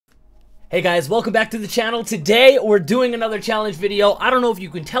Hey guys, welcome back to the channel. Today we're doing another challenge video. I don't know if you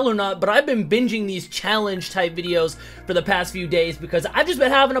can tell or not, but I've been binging these challenge type videos for the past few days because I've just been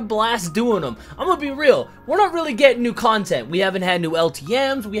having a blast doing them. I'm gonna be real, we're not really getting new content. We haven't had new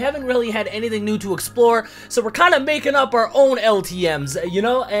LTMs, we haven't really had anything new to explore, so we're kind of making up our own LTMs, you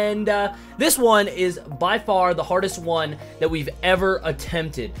know? And this one is by far the hardest one that we've ever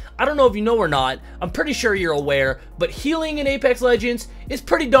attempted. I don't know if you know or not, I'm pretty sure you're aware, but healing in Apex Legends is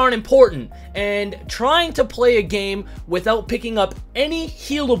pretty darn important. And trying to play a game without picking up any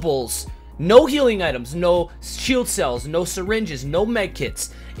healables, no healing items, no shield cells, no syringes, no med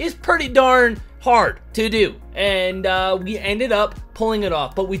kits, is pretty darn hard to do. And we ended up pulling it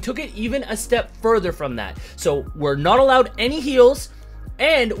off, but we took it even a step further from that. So we're not allowed any heals,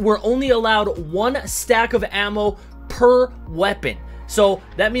 and we're only allowed one stack of ammo per weapon. So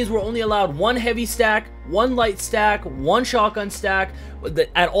that means we're only allowed one heavy stack, one light stack, one shotgun stack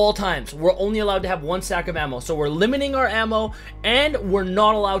at all times. We're only allowed to have one stack of ammo. So we're limiting our ammo, and we're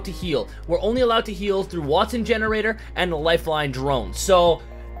not allowed to heal. We're only allowed to heal through Watson generator and the lifeline drone. So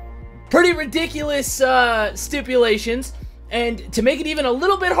pretty ridiculous stipulations. And to make it even a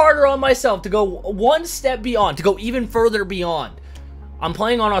little bit harder on myself, to go one step beyond, to go even further beyond, I'm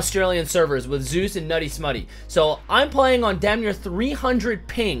playing on Australian servers with Zeus and Nutty Smutty. So I'm playing on damn near 300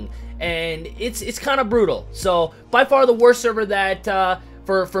 ping, and it's kind of brutal. So by far the worst server that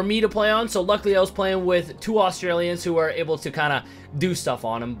for me to play on. So luckily I was playing with two Australians who were able to kind of do stuff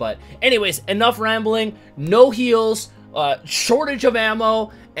on them. But anyways, enough rambling. No heals, shortage of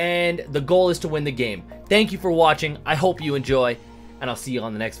ammo, and the goal is to win the game. Thank you for watching. I hope you enjoy, and I'll see you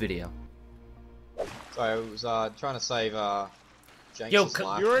on the next video. So I was trying to save Yo,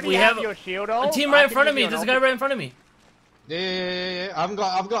 life. You already we have have your shield on? a team right in front of me. There's a guy right in front of me. Yeah. I've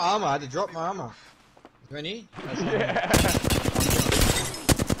got armor. I had to drop my armor. Ready?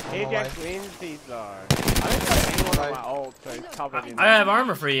 Ajax wins these though. I don't got anyone on my ult, so he's covered in. I have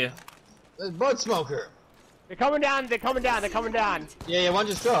armor for you. There's blood smoker. They're coming down. They're coming down. They're coming down. Yeah, one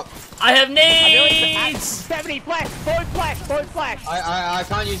just dropped. I have nades. 70 flash. Both flash. I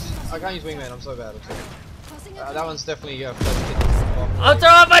can't use wingman. I'm so bad. I'm sorry. That one's definitely I'll throw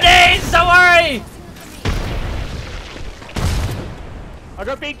up my nades. Don't worry. I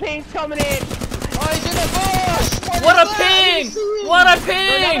got big pings coming in. Oh, he's in the bush! What a ping! What a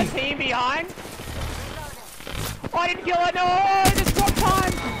ping! Another team behind. Oh, I didn't kill it. No, this one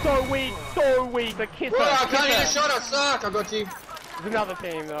time. So weak. The kisser. Bro, I can't even shot. I suck. I got you. There's another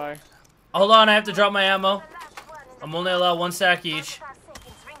team though. Hold on, I have to drop my ammo. I'm only allowed one stack each.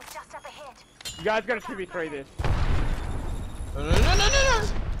 You guys gotta 2v3 this. No.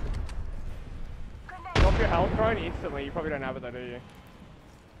 Drop your health drone instantly. You probably don't have it though, do you?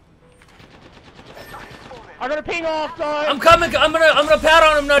 I got a ping off though. I'm coming. I'm gonna pad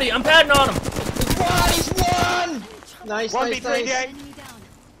on him, Nutty. I'm padding on him. He's one. Nice. 1v3 gang.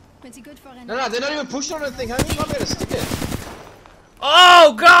 No, they're not even pushing on anything. How are you not gonna stick it?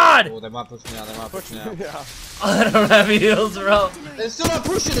 Oh God! Oh, they might push me now. Yeah. I don't have heals, bro. They're still not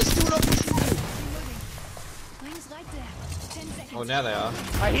pushing. Oh, now they are.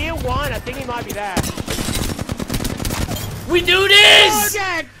 I hear one. I think he might be there. We do this!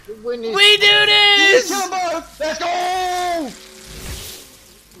 Oh, we do this! Let's go!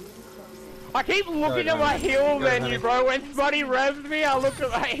 I keep looking at my heal menu, bro. When somebody revs me, I look at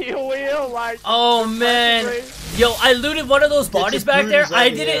my heal wheel like. Oh man, yo, I looted one of those bodies back there. I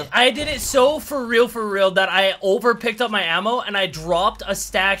did it so for real that I overpicked up my ammo and I dropped a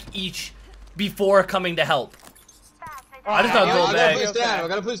stack each before coming to help. I just got gold bag. I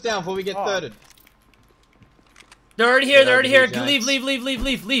gotta push down before we get thirded. They're already here. They're already here. Leave.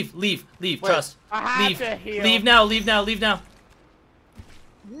 Trust. Leave now.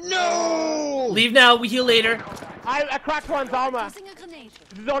 No! Leave now. We heal later. I cracked one's armor. This is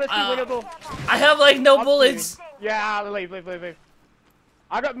honestly winnable. I have like no bullets. Yeah, leave.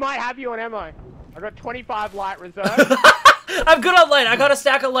 Might have you on ammo. I got 25 light reserve. I'm good on light. I got a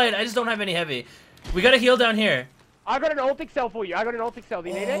stack of light. I just don't have any heavy. We gotta heal down here. I got an ultic cell for you. Do you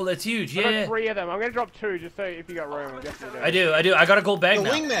need it? Oh, that's huge. I got Yeah. 3 of them. I'm gonna drop 2 just so if you got room. I do. I got a gold bag now.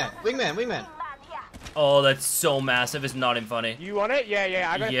 Wingman. Oh, that's so massive. It's not even funny. You want it? Yeah.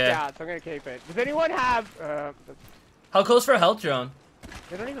 I got a scout, so I'm gonna keep it. Does anyone have? How close for a health drone?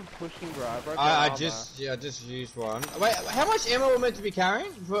 They're not even pushing, bro. I just used one. Wait, how much ammo we're meant to be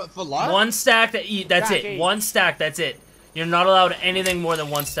carrying for life? One stack that's it. One stack, that's it. You're not allowed anything more than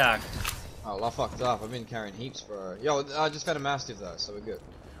one stack. Oh, I fucked up. I've been carrying heaps, bro. Yo, I just found a mastiff though, so we're good.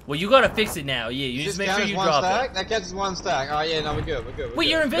 Well, you gotta fix it now. Yeah, you just make sure you drop it. That counts as one stack. Oh yeah, no, we're good. Wait,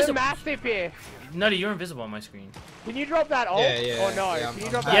 you're invisible. Massive here. Nutty, you're invisible on my screen. Can you drop that ult? Yeah. Or no? Yeah, Can you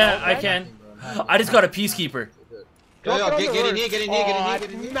drop that Yeah, ult, I man? can. I just got a peacekeeper. Yo, Drop it on get the in roof. here, get in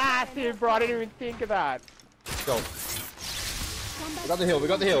here. Massive, bro. I didn't even think of that. Let's go. We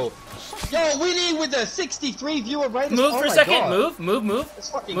got the hill. Yo, Winnie with the 63 viewer rate. Move for a second. Move. Let's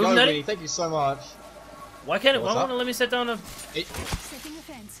fucking Move, go, Nutty. Winnie. Thank you so much. Why can't it? What's Why up? won't it let me set down a? Setting a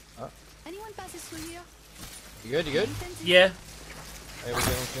fence. Anyone passes through here? You good? Yeah. Hey,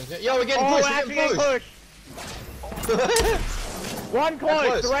 yo, we're getting pushed. We're getting pushed. One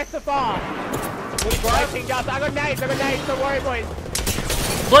close, the rest are far. I got nades, don't worry, boys.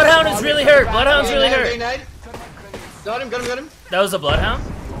 Bloodhound is really hurt. Bloodhound's really hurt. Got him. That was a bloodhound?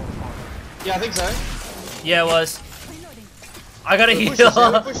 Yeah, I think so. Yeah, it was. I gotta heal.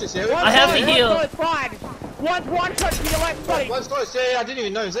 Push this, yeah. I have to heal. One shot to your left, buddy. One's close, yeah, I didn't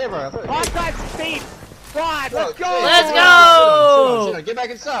even know he was there, bro. One side speed. Right, let's go. Let's go! Get back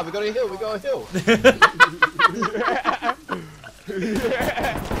inside, we got a hill.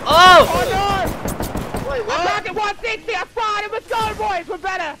 Oh! Oh no! Wait, I'm what? back at 160, I'm fine, let's go, boys, we're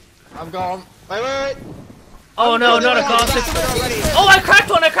better. I'm gone. Wait. Oh no, not a caustic. Oh, I cracked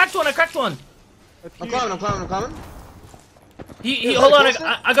one. I'm climbing. He hold on,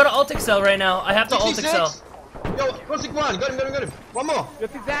 I got an ult excel right now. I have to ult excel. Yo, caustic one, got him. One more.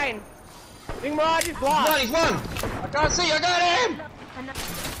 This is Zane. Big Mirage is lost. He's one. I can't see, I got him.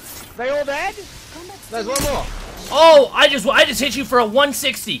 They all dead? There's one more. Oh, I just hit you for a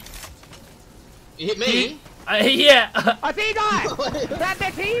 160. You hit me? Yeah. I see you guys. Is that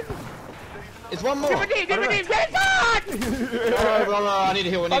their team? It's one more. Different team, get it done! I need to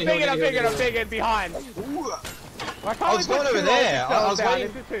heal, I'm thinking, behind. I was going over there. I was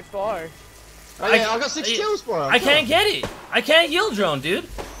waiting. This is too slow. Oh, yeah, I got 6 kills for him. I can't get it. I can't yield drone, dude.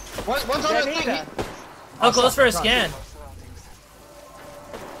 One's on that thing. I'll close for a scan.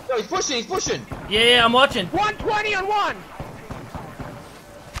 Yo, he's pushing. Yeah, I'm watching. 120 on one.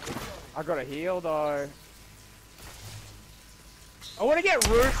 I got a heal though. I want to get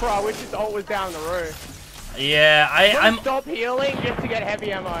roof, bro. I wish this ult was down the roof. Yeah, I'm. Stop healing just to get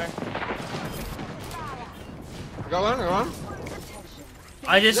heavy ammo. Go on.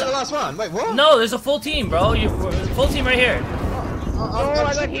 I just. Is that the last one? Wait, what? No, there's a full team, bro. You full team right here. Oh,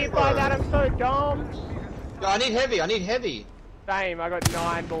 I got hit by that. I'm so dumb. Yo, I need heavy. Same. I got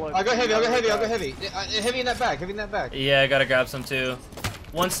 9 bullets. I got heavy. Heavy in that bag. Yeah, I gotta grab some too.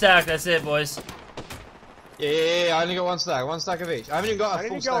 One stack. That's it, boys. Yeah, I only got one stack of each. I haven't even got a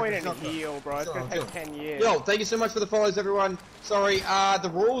full stack. I need to go in and heal, bro. It's gonna take 10 years. Yo, thank you so much for the follows, everyone. Sorry, the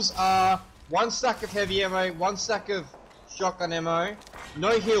rules are 1 stack of heavy ammo, 1 stack of shotgun ammo,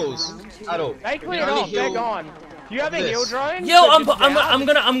 no heals at all. They cleared off. They're gone. Do you have a heal drone? Yo, I'm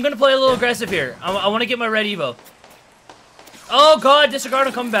gonna play a little aggressive here. I want to get my red evo. Oh god, disregard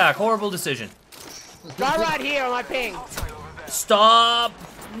and come back. Horrible decision. Guy right here on my ping. Stop.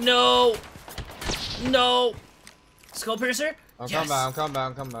 No. Skull piercer? I'm Yes.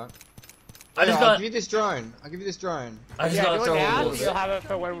 coming back. I just I'll got. give you this drone. I just Yeah, got. do it now. rules. You'll have it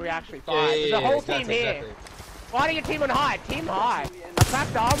for when we actually fight. Yeah, There's a whole exactly, team here. exactly. Why do you team on hide? Team hide. I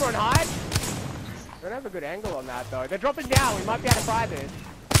cracked the armor on hide. We don't have a good angle on that though. They're dropping down. We might be able to fight this.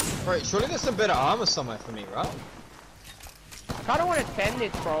 Wait, surely there's some better armor somewhere for me, right? I kinda wanna send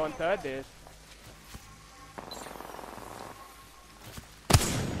this, bro, and third this.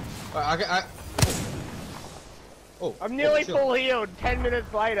 Oh, I'm nearly chill. full healed, 10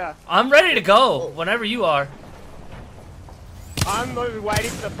 minutes later. I'm ready to go whenever you are. I'm waiting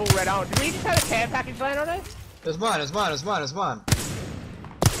for the full red armor. Did we just have a care package land on it? It's mine.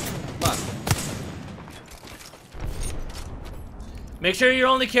 Make sure you're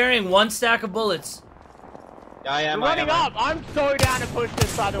only carrying 1 stack of bullets. Yeah, I am. We're running up. I'm so down to push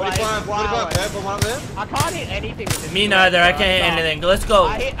this, by the way. 45, Wow. 45, one up there. I can't hit anything with this. Me neither. I can't hit anything. Let's go.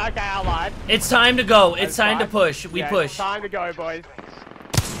 Okay, I lied. It's time to go. It's time to push. We Yeah, push. It's time to go, boys.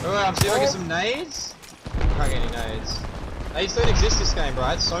 Alright, I'm seeing if I get some nades. Can't get any nades. Nades don't exist this game, bro. I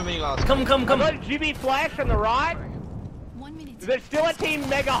had so many last Come. I got Jimmy Flash on the right. 1 minute. There's still a team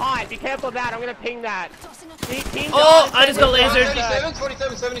mega high. Be careful of that. I'm gonna ping that. Oh, I just got lasered. 37,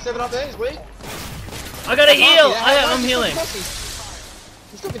 27, 77 up there. He's weak. I gotta heal. I'm healing. He's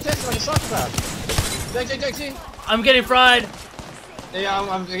still contesting like a psychopath. Jank. I'm getting fried Yeah,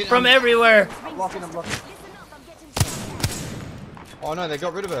 I'm from everywhere. I'm blocking. Oh no, they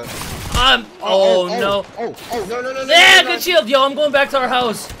got rid of it. Oh no. Oh, no. Yeah, good shield. Yo, I'm going back to our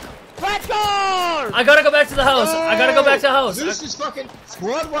house. Let's go! I gotta go back to the house. I gotta go back to the house. Zeus is fucking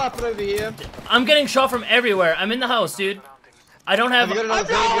squad wiping over here. I'm getting shot from everywhere. I'm in the house, dude. I don't have. Have you got I'm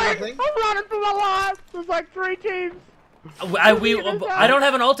another going! thing? I'm running for my life! There's like 3 teams! I don't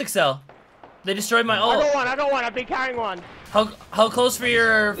have an ult excel. They destroyed my ult. I got one, I've been carrying one. How close for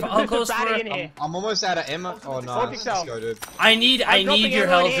your? How close for? in here. I'm almost out of ammo. Oh no, let's go, dude. I need your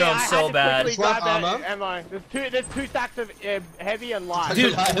health drone so bad. Swap ammo. There's two stacks of heavy and light.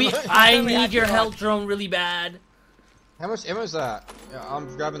 Dude, I need your health drone really bad. How much ammo is that? Yeah,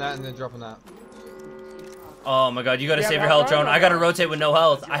 I'm grabbing that and then dropping that. Oh my god, you gotta save your health drone. I gotta rotate with no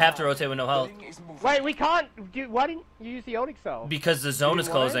health. I have to rotate with no health. Wait, we can't. Why didn't you use the old Excel? Because the zone is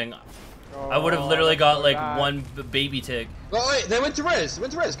closing. I would have literally got like one baby tick. Oh wait, they went to res.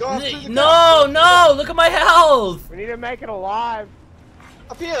 Go off through the No, no! Look at my health! We need to make it alive.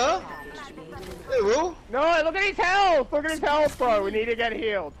 Up here? Hey, Will. No, look at his health! Look at his health, bro. We need to get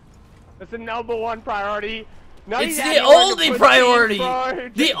healed. That's the #1 priority. No, It's the only priority!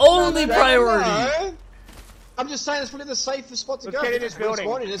 The only priority! No. I'm just saying it's probably the safest spot to Let's go. get in this building.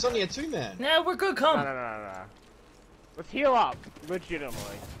 It's only a 2-man. Nah, we're good, come. No. Let's heal up,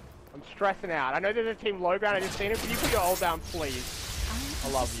 legitimately. I'm stressing out. I know there's a team low ground, I just seen it. Can you put your ult down, please? I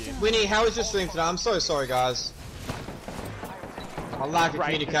love you. Winnie, how was your stream today? I'm so sorry, guys. My lack of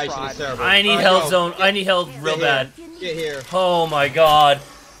communication is terrible. I need health zone. I need health real bad. Get here. Oh my god.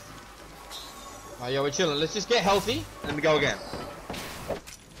 Oh, yo, we're chilling. Let's just get healthy, and then we go again.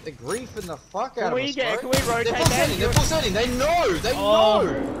 They're griefing the fuck out of us, bro. Can we rotate They're full sending. They know. They know.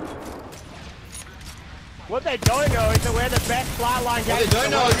 What they don't know is that we're the best flatline game. What they don't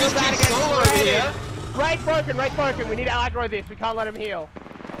know is this kid's solo over here. Raid broken. We need to aggro this. We can't let him heal.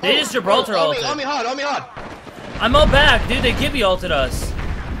 They just Gibraltar ulted. On me hard. I'm out back, dude. They Gibby ulted us.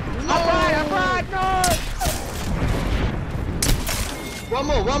 No. I'm right, no! One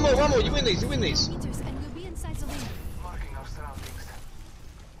more. You win these. Meters and we'll be inside the ring.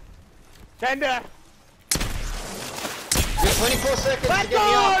 Tender! You have 24 seconds Let's to get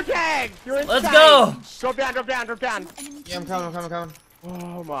me go, up. Tag! You're insane. Let's go! Drop down. Yeah, I'm coming.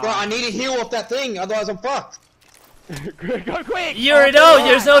 Oh my. Bro, I need to heal off that thing, otherwise I'm fucked. Go quick! You already know.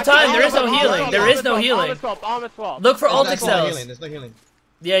 There's no time. There is no healing. There is no healing. Armor swap. Look for ult There's excels. no healing.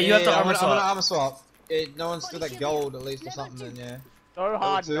 Yeah, you have to I'm armor gonna swap. armor swap. No one's still that gold at least or something, then yeah. So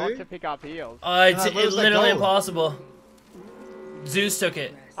hard Level 2? not to pick up heals. It's where's that literally gold? impossible. Zeus took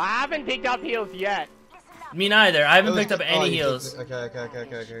it. I haven't picked up heals yet. Me neither. I haven't picked up any you heals. Okay.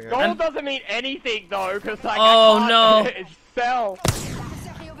 Gold doesn't mean anything though, because like Oh, I can't sell.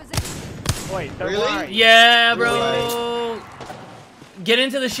 Over there. Wait, don't Really? worry. Yeah, bro. Get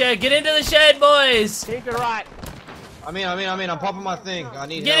into the shed, boys. Team to the right. I mean, I'm popping my thing. I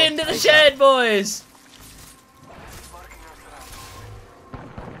need Get help. into the shed, boys.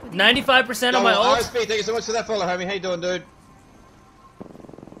 95% of my ult. RSP, thank you so much for that follow, homie. How you doing, dude?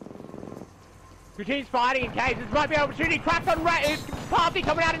 Your team's fighting in case. This might be an opportunity. Cracked on Party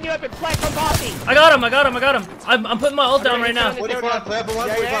coming out in the open. Flex on Party. I got him. I'm putting my ult down right now. 45 purple one.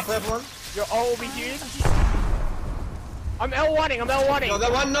 Yeah. 45 purple one. Your ult will be huge. I'm L1ing. No,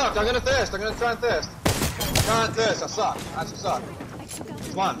 that one knocked. I'm gonna try and thirst. I suck. I actually suck.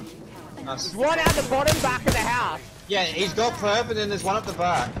 One. Nice. There's one out the bottom back of the house. Yeah, he's got perp and then there's one up the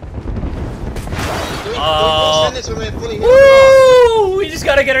back. Oh. Send this when we're fully healed. Woo! We just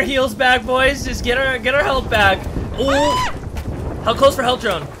gotta get our heals back, boys. Just get our health back. Ooh! How close for health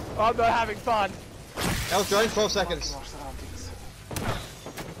drone? I'm not having fun. Health drone, 12 seconds.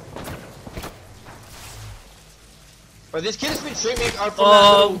 Bro, this kid has been shooting me from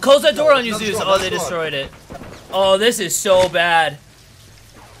Oh, close that door on you, That's Zeus. squad, Oh, that's they squad. destroyed it. Oh, this is so bad.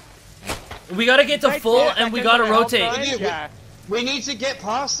 We gotta get to full and we gotta rotate. We need to get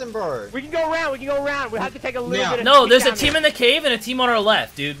past them, bro. We can go around. We have to take a little bit of No, there's a damage. team in the cave and a team on our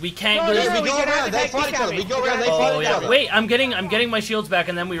left, dude. We can't No, go. Yeah, we we go can have around, to they take fight each other. We damage. go around, they Oh fight each yeah. other. Wait, I'm getting my shields back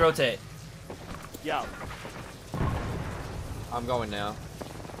and then we rotate. Yo, I'm going now.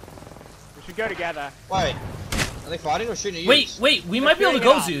 we should go together. Wait, are they fighting or shooting at you? Wait, we might be able to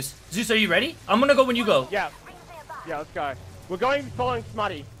go, Zeus. Zeus, are you ready? I'm gonna go when you go. Yeah, let's go. We're going following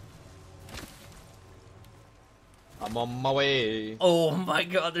Smutty. I'm on my way. Oh my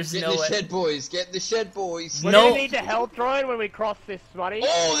god, there's Get no the way. shed, boys. Get the shed, boys. We're No. gonna need the health drone when we cross this Smutty.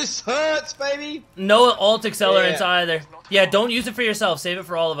 Oh, this hurts, baby. No alt accelerants Yeah. either. Yeah, don't use it for yourself. Save it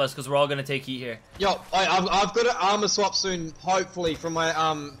for all of us because we're all gonna take heat here. Yo, I've got an armor swap soon, hopefully, from my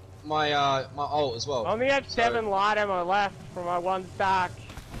my ult as well. I only have 7 light ammo left for my 1 stack.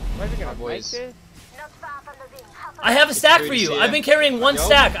 Where's it gonna make boys. this? I have a stack for you. Yeah. I've been carrying one Yo.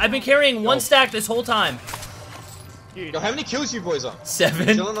 stack. I've been carrying one Yo. stack this whole time. Dude, Yo, how many kills you boys on?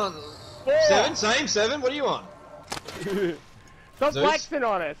 7. Chilling on 4. 7, same 7. What are you on? Stop Zeus? flexing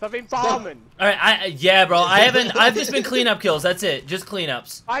on us. I've been farming. Alright, yeah, bro. I've just been cleanup kills. That's it. Just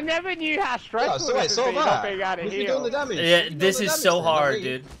cleanups. I never knew how stressful wait, this so would be have not I. being able to Who's been doing the heal. damage? Yeah, Who's been this doing the is so damage hard, then?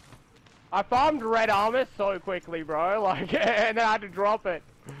 dude. I farmed red armor so quickly, bro. Like, and then I had to drop it.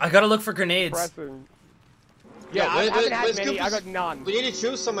 I gotta look for grenades. Pressing. Yeah, I haven't had many. I got none. We need to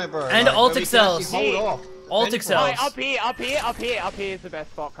choose somewhere, bro. And like, alt where we can actually excels. Hold off. Alt Defend excels. Right, up here is the best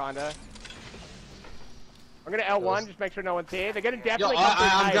spot, kinda. I'm gonna L1, just make sure no one's here. They're gonna Yo, definitely come through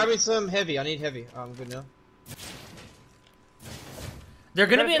I'm cave. grabbing some heavy. I need heavy. I'm good now. They're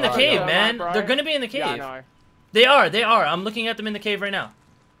gonna be in the Oh, cave, no. man. Bro. They're gonna be in the cave. Yeah, I know. They are. I'm looking at them in the cave right now.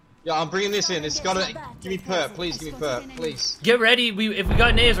 Yeah, I'm bringing this in. It's gotta give me perp, please. Give me perp, please. Get ready. If we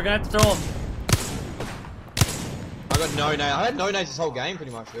got nades, we're gonna have to throw them. I got no nades. I had no nades this whole game,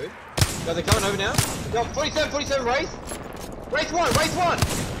 pretty much, dude. Yo, they're coming over now. Yo, 47, Wraith. Wraith one.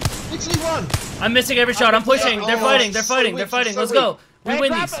 Literally one. I'm missing every shot. I'm pushing. They're Oh, fighting. so weak, Let's so go. We Hey,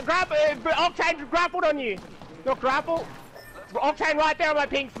 win these. Octane grappled on you. No, grapple. Octane right there on my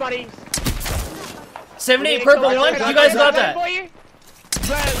pink smutties. 78 purple one. You guys got that. For you?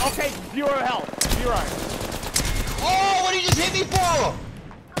 Octane, 0 health. 0. Oh, what did you just hit me for?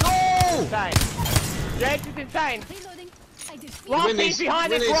 No! Insane. James is insane. Reloading. I defeated Last win piece these,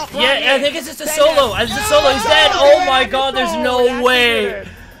 behind win this these. rock right Yeah, here. I think it's just a Stay solo. there. It's a solo. He's dead. Oh my god, there's no way.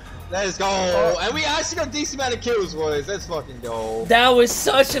 Let's go. And we actually got a decent amount of kills, boys. Let's fucking go. That was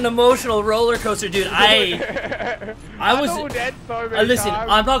such an emotional roller coaster, dude. I was. I dead so many Listen, times.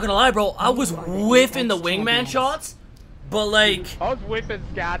 I'm not gonna lie, bro. I was whiffing the wingman shots, but like, I was whipping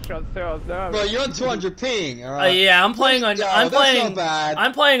scat shots too. I was nervous. Bro, you're on 200 ping, alright? yeah, I'm playing on. Yo, I'm that's playing. not bad.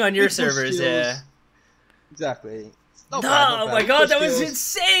 I'm playing on your Good push servers, skills. yeah. Exactly. Not No, bad, not oh bad. my Good god, push that was skills.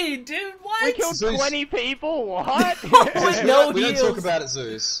 insane, dude. We What? killed Zeus. 20 people. What? With no we don't heals. talk about it,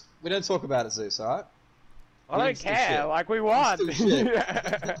 Zeus. We don't talk about it, Zeus, alright? I don't Still care. shit. Like we won. Still shit.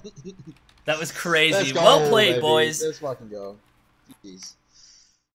 That was crazy. Let's go, Well played, baby. boys. Let's fucking go. Jeez.